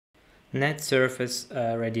Net surface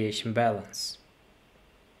radiation balance.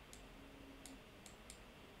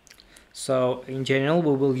 So in general,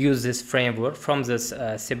 we will use this framework from this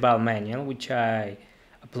CBAL manual, which I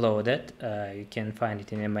uploaded. You can find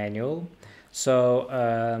it in a manual. So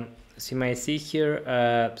as you may see here,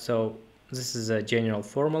 so this is a general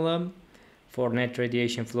formula for net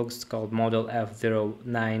radiation flux called model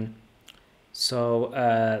F09. So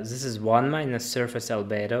this is 1 minus surface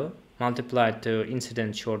albedo multiplied to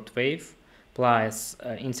incident short wave plus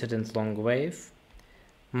incident long wave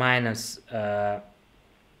minus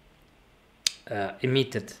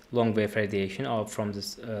emitted long wave radiation from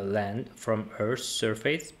this land from Earth's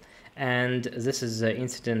surface, and this is the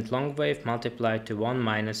incident long wave multiplied to 1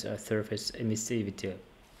 minus surface emissivity.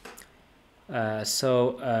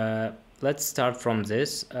 Let's start from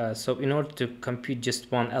this. So in order to compute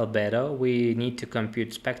just one albedo, we need to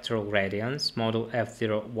compute spectral radiance model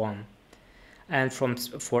F01 and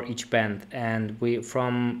for each band, and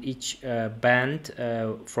from each band,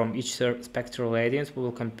 from each spectral radiance, we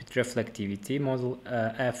will compute reflectivity model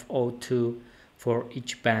F02 for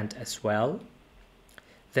each band as well.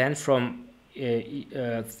 Then from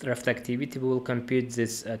reflectivity, we will compute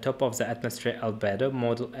this top of the atmosphere albedo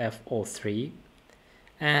model F03,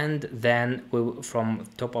 and then from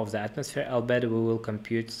top of the atmosphere albedo we will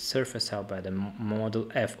compute surface albedo model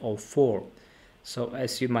F04. So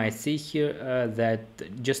as you might see here, that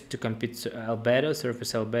just to compute albedo,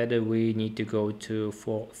 surface albedo, we need to go through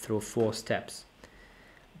 4 steps.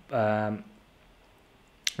 But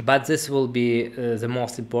this will be the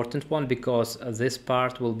most important one, because this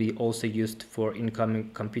part will be also used for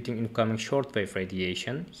computing incoming shortwave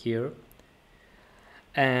radiation here.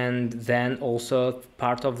 And then also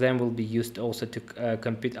part of them will be used also to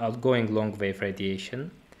compute outgoing long wave radiation.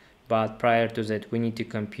 But prior to that, we need to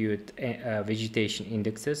compute vegetation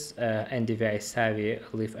indexes, NDVI-Savvy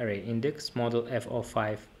leaf array index, model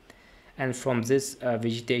F05. And from this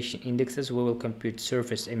vegetation indexes, we will compute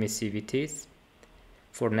surface emissivities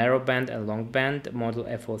for narrow band and long band, model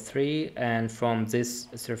F03. And from this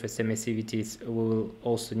surface emissivities, we will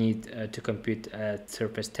also need to compute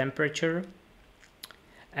surface temperature.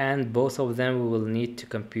 And both of them we will need to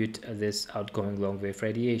compute this outgoing long wave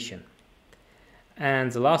radiation.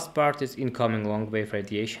 And the last part is incoming long wave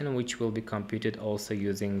radiation, which will be computed also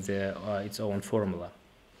using its own formula.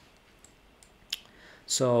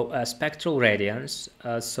 So spectral radiance.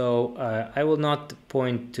 I will not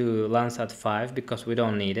point to Landsat 5 because we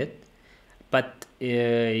don't need it. But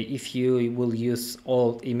if you will use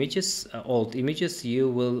old images, you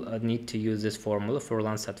will need to use this formula for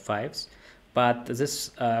Landsat 5s. But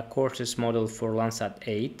this course is modeled for Landsat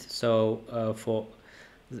 8. So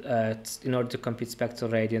in order to compute spectral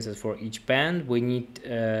radiances for each band, we need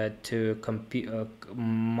to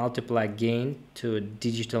multiply gain to a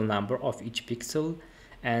digital number of each pixel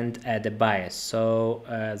and add a bias. So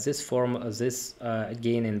this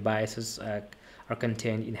gain and biases are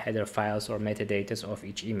contained in header files or metadata of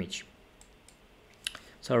each image.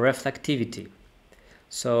 So reflectivity.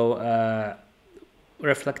 So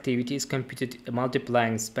reflectivity is computed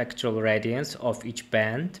multiplying spectral radiance of each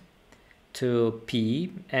band to P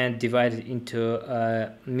and divided into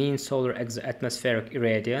mean solar atmospheric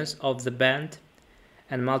irradiance of the band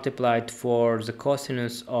and multiplied for the cosine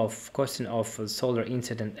of solar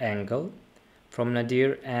incident angle from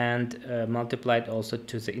nadir, and multiplied also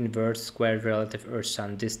to the inverse squared relative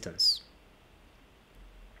Earth-Sun distance.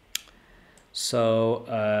 So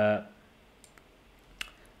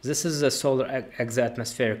this is the solar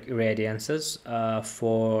exoatmospheric irradiances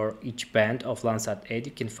for each band of Landsat 8.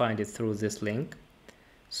 You can find it through this link.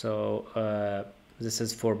 So this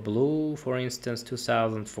is for blue, for instance,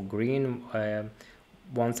 2000 for green,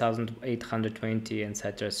 1820,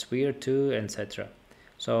 etc. Sphere 2, etc.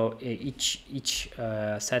 So each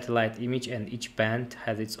satellite image and each band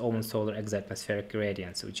has its own solar exoatmospheric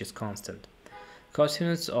irradiance, which is constant.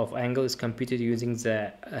 Cosinus of angle is computed using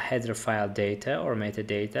the header file data or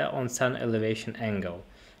metadata on sun elevation angle,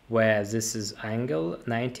 where this is angle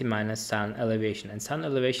 90 minus sun elevation, and sun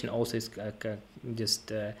elevation also is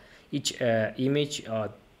just each image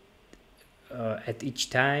at each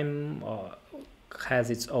time has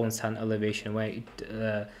its own sun elevation where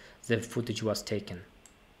the footage was taken.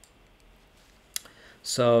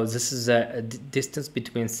 So this is a distance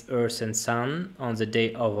between Earth and Sun on the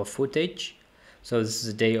day of a footage. So this is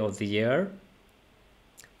the day of the year,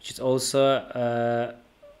 which is also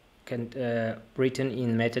written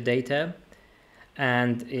in metadata.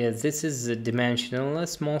 And this is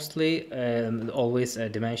dimensionless, mostly always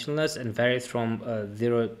dimensionless, and varies from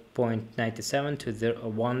 0.97 to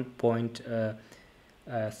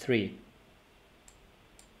 1.3.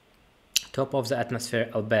 top of the atmosphere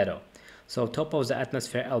albedo. So top of the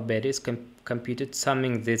atmosphere albedo is computed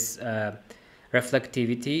summing this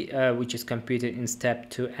reflectivity, which is computed in step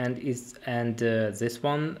 2, and this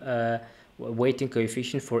one weighting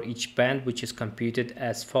coefficient for each band, which is computed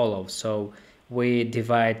as follows. So we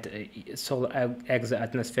divide solar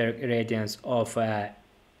exo-atmospheric irradiance of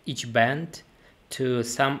each band to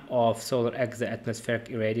sum of solar exo-atmospheric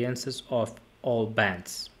irradiances of all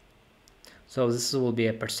bands. So this will be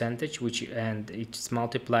a percentage and it's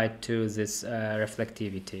multiplied to this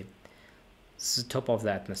reflectivity. This is top of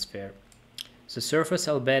the atmosphere. So surface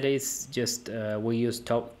albedo is just we use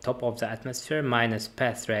top of the atmosphere minus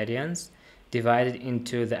path radiance divided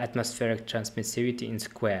into the atmospheric transmissivity in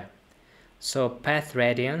square. So path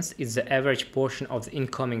radiance is the average portion of the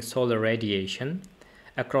incoming solar radiation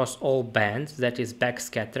across all bands that is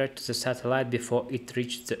backscattered to the satellite before it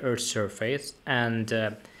reaches the Earth's surface, and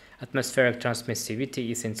atmospheric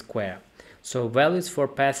transmissivity is in square. So values for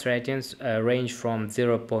path radiance range from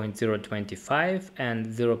 0.025 and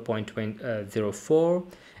 0.04,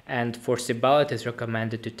 and for stability is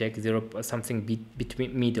recommended to take something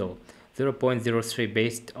between middle, 0.03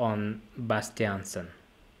 based on Bastiansen.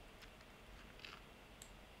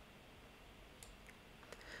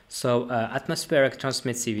 So atmospheric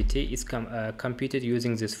transmissivity is computed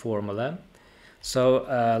using this formula. So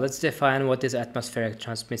let's define what is atmospheric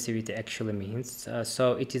transmissivity actually means.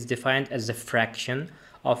 So it is defined as the fraction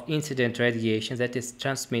of incident radiation that is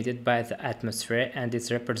transmitted by the atmosphere, and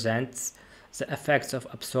it represents the effects of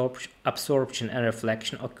absorption and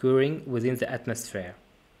reflection occurring within the atmosphere.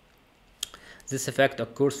 This effect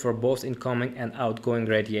occurs for both incoming and outgoing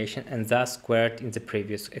radiation, and thus squared in the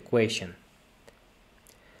previous equation.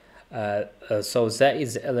 So that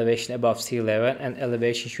is the elevation above sea level, and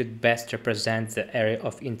elevation should best represent the area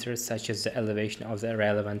of interest, such as the elevation of the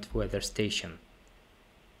relevant weather station.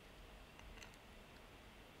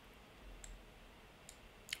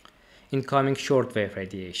 Incoming shortwave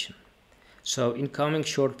radiation. So incoming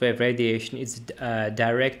shortwave radiation is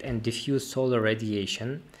direct and diffuse solar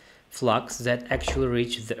radiation flux that actually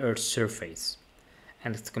reaches the Earth's surface,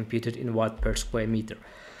 and it's computed in watt per square meter.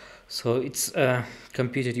 So it's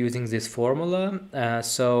computed using this formula.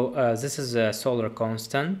 This is a solar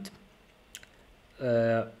constant,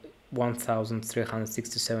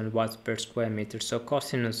 1367 watts per square meter. So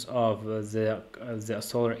cosinus of the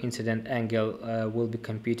solar incident angle will be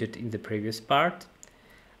computed in the previous part.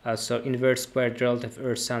 So inverse squared relative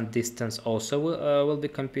Earth-Sun distance also will be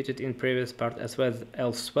computed in previous part, as well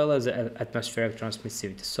as the atmospheric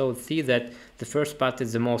transmissivity. So see that the first part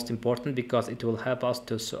is the most important because it will help us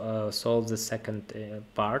to solve the second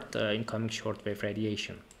part, incoming shortwave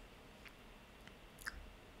radiation.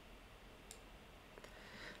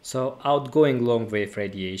 So outgoing long-wave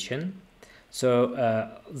radiation. So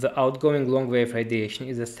the outgoing long-wave radiation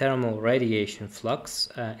is a thermal radiation flux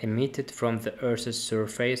emitted from the Earth's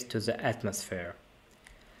surface to the atmosphere.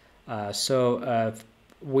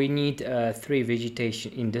 We need 3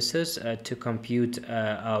 vegetation indices to compute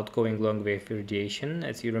outgoing long-wave radiation,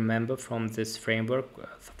 as you remember from this framework,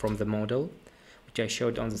 from the model, which I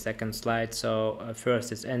showed on the second slide. So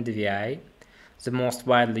first is NDVI, the most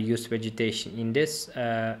widely used vegetation index,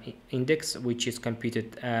 which is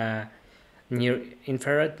computed near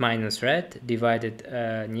infrared minus red divided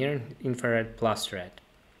near infrared plus red.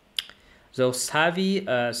 So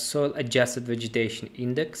SAVI, soil adjusted vegetation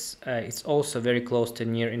index, is also very close to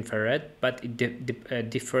near infrared, but it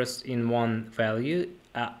differs in one value,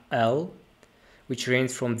 L, which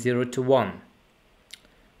ranges from 0 to 1.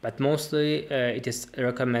 But mostly it is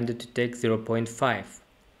recommended to take 0.5.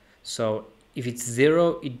 So if it's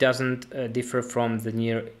 0, it doesn't differ from the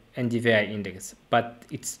near NDVI index, but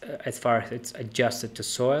it's as far as it's adjusted to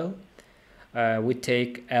soil, we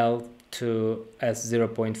take L as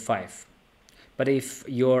 0.5. But if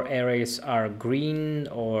your areas are green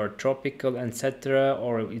or tropical, etc.,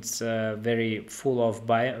 or it's very full of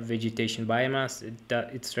vegetation biomass,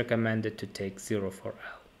 it's recommended to take 0 for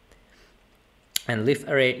L. And leaf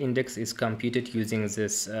array index is computed using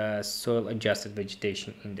this soil adjusted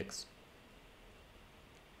vegetation index.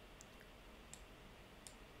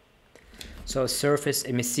 So surface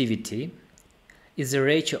emissivity is the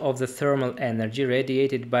ratio of the thermal energy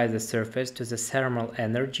radiated by the surface to the thermal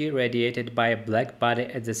energy radiated by a black body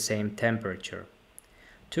at the same temperature.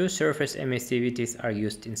 2 surface emissivities are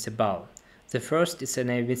used in CBAL. The first is an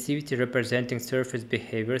emissivity representing surface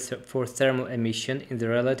behavior for thermal emission in the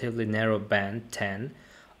relatively narrow band 10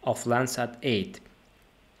 of Landsat 8,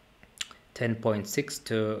 10.6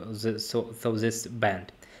 to this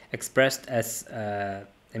band, expressed as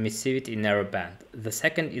emissivity in narrow band. The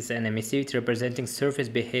second is an emissivity representing surface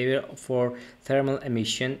behavior for thermal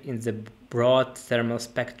emission in the broad thermal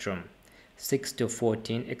spectrum, 6 to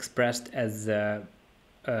 14, expressed as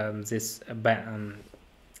this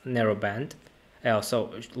narrow band,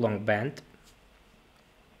 also long band.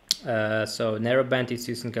 So narrow band is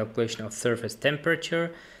used in calculation of surface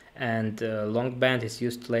temperature, and long band is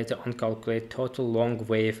used to later on calculate total long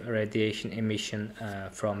wave radiation emission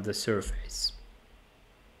from the surface.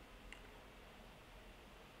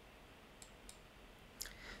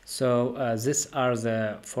 So these are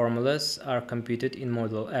the formulas are computed in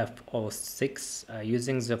model F06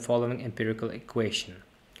 using the following empirical equation,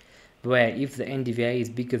 where if the NDVI is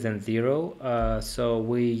bigger than 0, so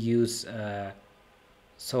we use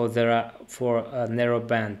so there are for a narrow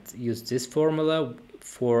band use this formula,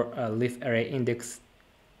 for a leaf array index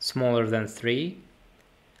smaller than 3,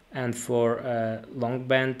 and for long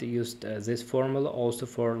band used this formula also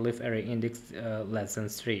for leaf array index less than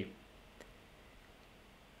 3.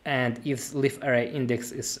 And if leaf array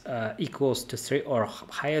index is equals to 3 or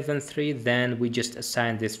higher than 3, then we just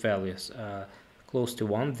assign these values close to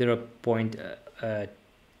 1,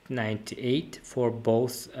 0.98 for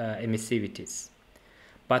both emissivities.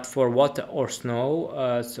 But for water or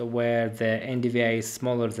snow, so where the NDVI is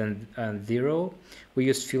smaller than 0, we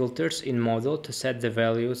use filters in model to set the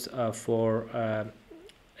values for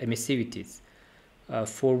emissivities.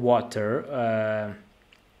 For water,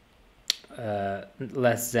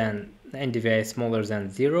 less than NDVI is smaller than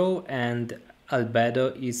 0, and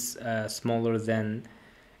albedo is smaller than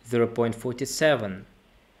 0.47.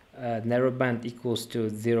 Narrow band equals to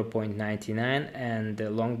 0.99, and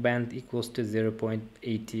long band equals to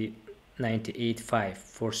 0.985.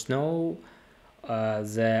 For snow,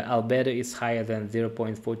 the albedo is higher than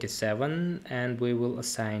 0.47, and we will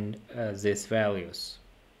assign these values.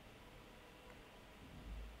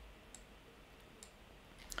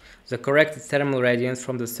 The correct thermal radiance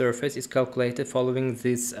from the surface is calculated following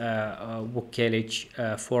this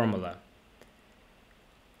Vukelic formula.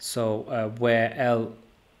 So where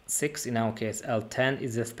L6, in our case L10,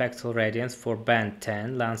 is the spectral radiance for band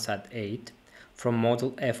 10, Landsat 8, from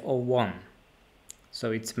model F01.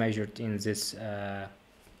 So it's measured in this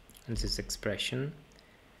expression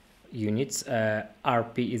units.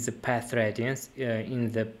 RP is the path radiance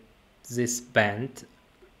in this band,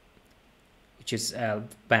 which is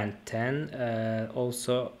band 10,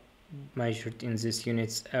 also measured in these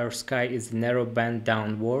units. Our sky is narrow band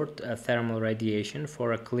downward thermal radiation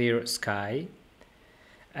for a clear sky,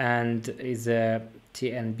 and is a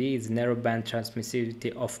TNB is narrow band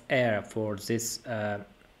transmissivity of air for this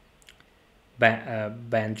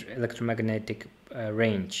band electromagnetic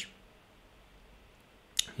range.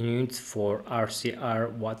 Units for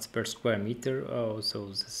RCR, watts per square meter. So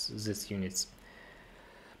this units.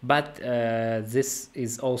 But this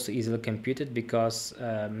is also easily computed because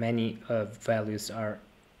many values are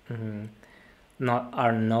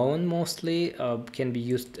known, mostly can be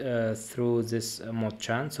used through this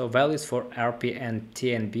MODTRAN. So values for RP and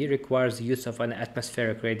TNB requires use of an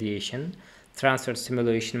atmospheric radiation transfer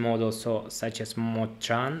simulation model, such as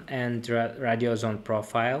MODTRAN, and radiozone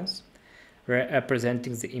profiles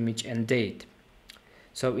representing the image and date.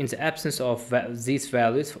 So in the absence of these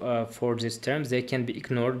values for these terms, they can be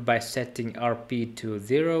ignored by setting RP to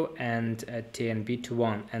 0 and TNB to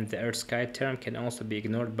 1, and the Earth sky term can also be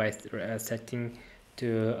ignored by setting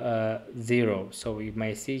to 0. So we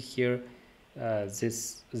may see here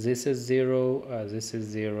this is 0, this is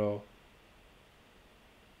 0,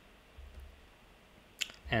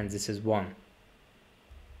 and this is 1.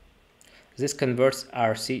 This converts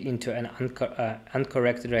RC into an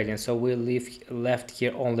uncorrected radiance, so we left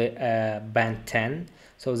here only band 10.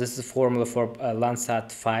 So this is the formula for Landsat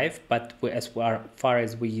 5, but as far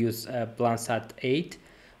as we use Landsat 8,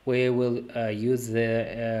 we will use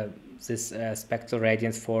this spectral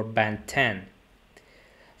radiance for band 10.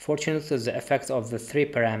 Fortunately, the effects of the three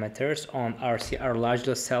parameters on RC are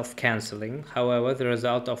largely self-canceling. However, the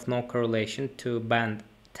result of no correlation to band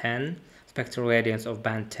 10 spectral radiance of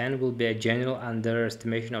band 10 will be a general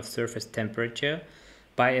underestimation of surface temperature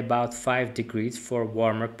by about 5 degrees for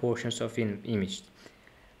warmer portions of image.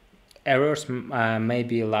 Errors may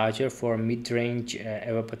be larger for mid-range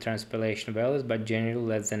evapotranspiration values, but generally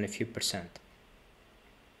less than a few percent.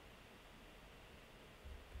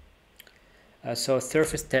 So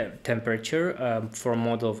surface temperature for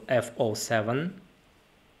model F07.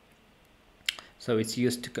 So it's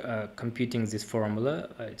used to computing this formula.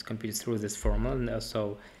 It's computed through this formula, and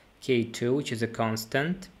also K2, which is a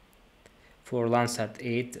constant. For Landsat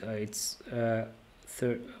 8, it's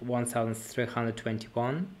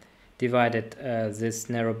 1321. divided this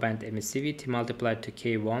narrowband emissivity multiplied to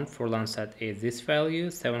K1 for Landsat A, this value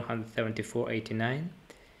 774.89.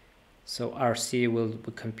 So RC will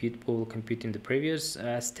compute in the previous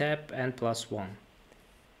step, and plus 1.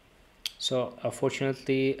 So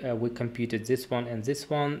fortunately we computed this one, and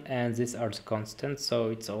these are the constants, so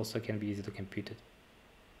it also can be easily computed.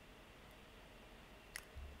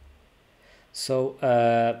 So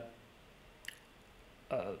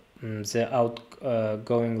the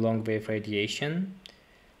outgoing long wave radiation,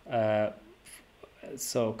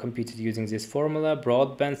 so computed using this formula: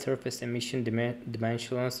 broadband surface emission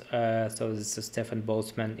dimensionless. So this is the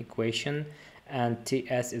Stefan-Boltzmann equation, and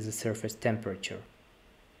Ts is the surface temperature.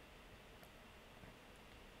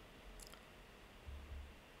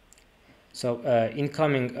 So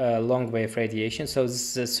incoming long wave radiation, so this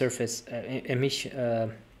is the surface emission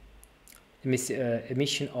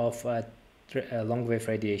of long wave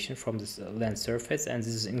radiation from this lens surface, and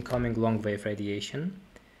this is incoming long wave radiation.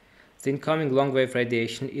 The incoming long wave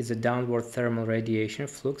radiation is a downward thermal radiation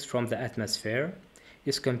flux from the atmosphere. It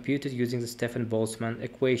is computed using the Stefan-Boltzmann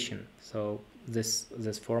equation. So this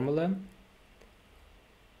formula.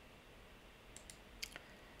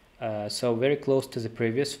 So very close to the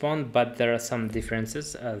previous one, but there are some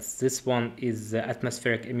differences. This one is the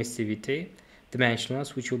atmospheric emissivity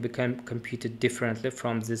dimensionless, which will become computed differently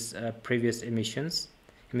from this previous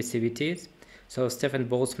emissivities. So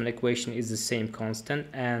Stefan-Boltzmann equation is the same constant,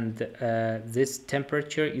 and this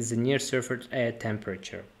temperature is the near surface air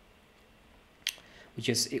temperature,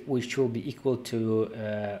 which will be equal to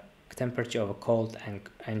temperature of a cold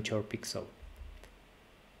anchor pixel.